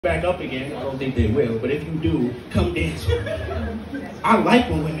back up again. I don't think they will, but if you do, come dance on me. I like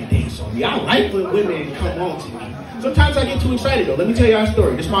when women dance on me. I like when women come on to me. Sometimes I get too excited though. Let me tell y'all a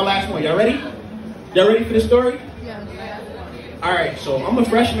story. This is my last one. Y'all ready? Y'all ready for the story? Yeah. All right, so I'm a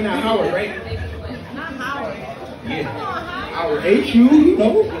freshman at Howard, right? Not Howard. Yeah. Howard, HU, you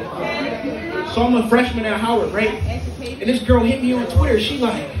know. So I'm a freshman at Howard, right? And this girl hit me on Twitter. She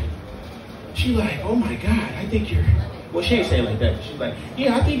like, oh my God, I think you're, well, she ain't saying like that, but she's like,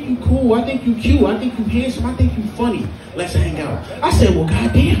 yeah, I think you cool, I think you cute, I think you handsome, I think you funny. Let's hang out. I said, well,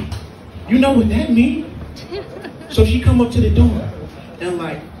 goddamn, you know what that means? So she come up to the door, and I'm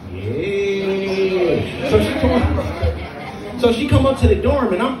like, yeah. So she come up to the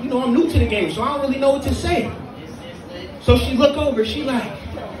dorm, and I'm new to the game, so I don't really know what to say. So she look over, she like,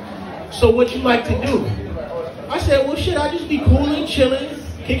 so what you like to do? I said, well, shit, I just be coolin', chillin',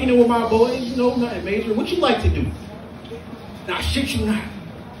 kicking it with my boys, you know, nothing major. What you like to do? Nah, shit you not.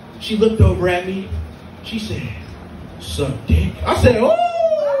 She looked over at me. She said, suck dick. I said,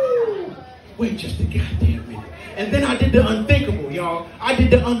 oh! Wait just a goddamn minute. And then I did the unthinkable, y'all. I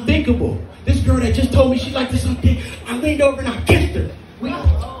did the unthinkable. This girl that just told me she liked to suck dick, I leaned over and I kissed her.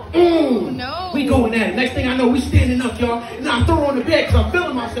 We going at it. Next thing I know, we standing up, y'all. And I throw her on the bed because I'm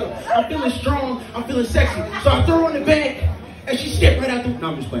feeling myself. I'm feeling strong. I'm feeling sexy. So I throw her on the bed, and she stepped right out the... No,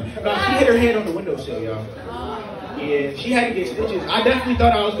 I'm just playing. No, she hit her head on the windowsill, y'all. Yeah, she had to get stitches. I definitely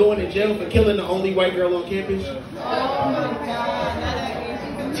thought I was going to jail for killing the only white girl on campus. Oh my God.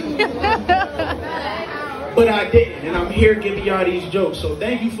 But I didn't, and I'm here giving y'all these jokes. So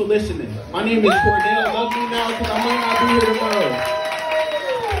thank you for listening. My name is Cordell. Love me now because I might not be here tomorrow.